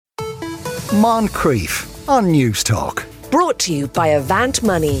Moncrief on News Talk. Brought to you by Avant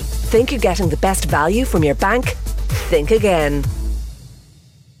Money. Think you're getting the best value from your bank? Think again.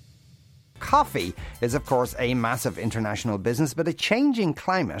 Coffee is, of course, a massive international business, but a changing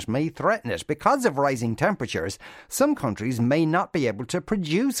climate may threaten it. Because of rising temperatures, some countries may not be able to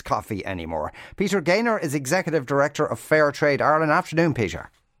produce coffee anymore. Peter Gaynor is Executive Director of Fairtrade Ireland. Afternoon, Peter.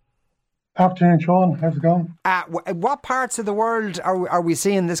 Afternoon, Sean. How's it going? What parts of the world are we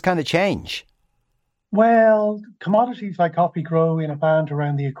seeing this kind of change? Well, commodities like coffee grow in a band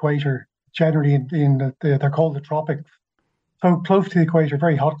around the equator, generally they're called the tropics. So close to the equator,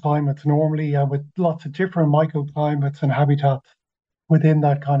 very hot climates normally, with lots of different microclimates and habitats within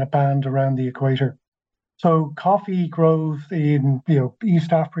that kind of band around the equator. So coffee grows in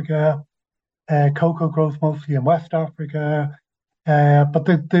East Africa, cocoa grows mostly in West Africa, but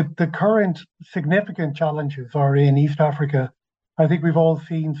the current significant challenges are in East Africa. I think we've all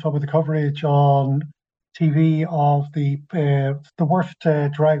seen some of the coverage on TV of the worst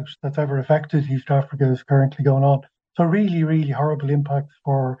drought that's ever affected East Africa is currently going on. So really, really horrible impacts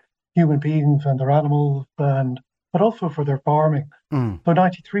for human beings and their animals, but also for their farming. So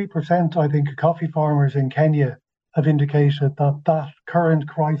 93%, I think, of coffee farmers in Kenya have indicated that current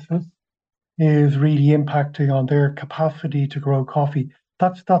crisis is really impacting on their capacity to grow coffee.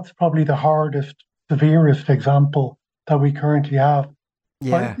 That's probably the hardest, severest example that we currently have.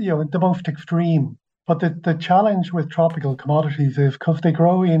 Yeah. But, the most extreme. But the challenge with tropical commodities is because they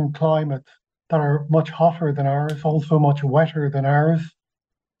grow in climates that are much hotter than ours, also much wetter than ours,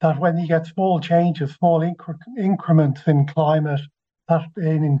 that when you get small changes, small increments in climate, that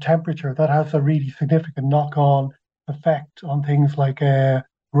in temperature, that has a really significant knock-on effect on things like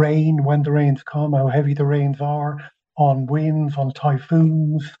rain, when the rains come, how heavy the rains are, on winds, on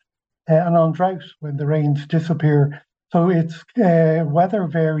typhoons, and on drought when the rains disappear. So it's weather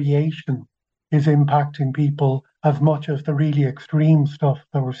variation is impacting people as much as the really extreme stuff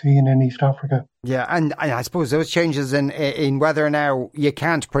that we're seeing in East Africa. Yeah, and I suppose those changes in weather now, you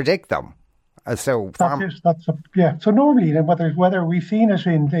can't predict them. So normally, whether we've seen it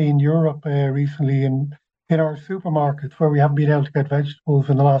in Europe recently in our supermarkets where we haven't been able to get vegetables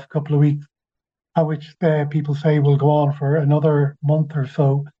in the last couple of weeks, which people say will go on for another month or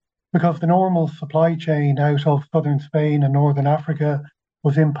so, because the normal supply chain out of southern Spain and northern Africa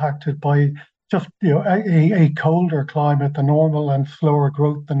was impacted by just a colder climate than normal and slower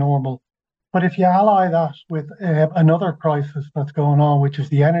growth than normal. But if you ally that with another crisis that's going on, which is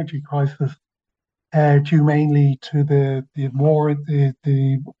the energy crisis, due mainly to the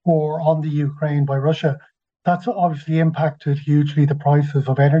war on the Ukraine by Russia, that's obviously impacted hugely the prices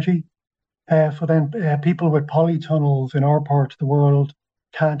of energy. So then people with polytunnels in our part of the world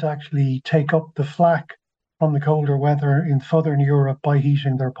can't actually take up the slack from the colder weather in southern Europe by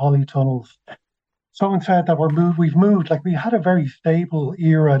heating their polytunnels. Someone said that we've moved, like we had a very stable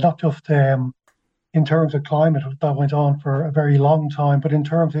era, not just in terms of climate that went on for a very long time, but in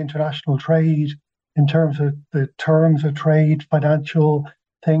terms of international trade, in terms of the terms of trade, financial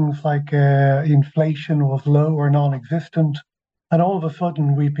things like inflation was low or non-existent. And all of a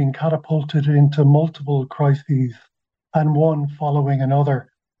sudden we've been catapulted into multiple crises and one following another.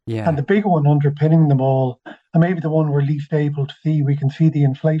 Yeah. And the big one underpinning them all, and maybe the one we're least able to see, we can see the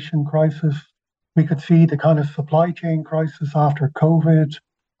inflation crisis. We could see the kind of supply chain crisis after COVID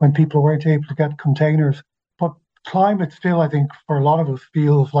when people weren't able to get containers. But climate still, I think, for a lot of us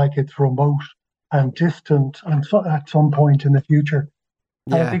feels like it's remote and distant and at some point in the future.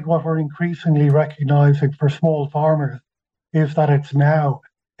 Yeah. And I think what we're increasingly recognizing for small farmers is that it's now.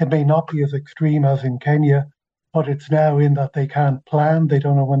 It may not be as extreme as in Kenya, but it's now in that they can't plan. They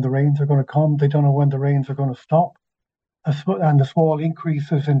don't know when the rains are going to come. They don't know when the rains are going to stop. And the small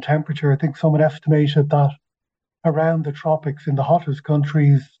increases in temperature, I think someone estimated that around the tropics in the hottest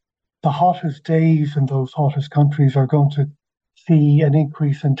countries, the hottest days in those hottest countries are going to see an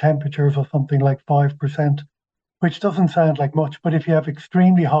increase in temperatures of something like 5%, which doesn't sound like much. But if you have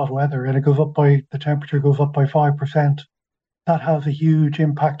extremely hot weather and the temperature goes up by 5%, that has a huge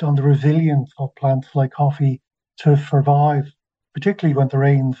impact on the resilience of plants like coffee to survive, particularly when the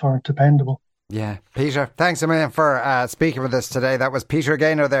rains aren't dependable. Yeah. Peter, thanks a million for speaking with us today. That was Peter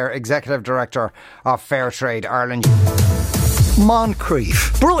Gaynor there, Executive Director of Fairtrade Ireland.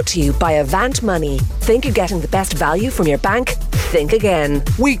 Moncrief. Brought to you by Avant Money. Think you're getting the best value from your bank? Think again.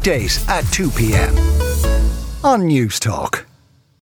 Weekdays at 2 p.m. on News Talk.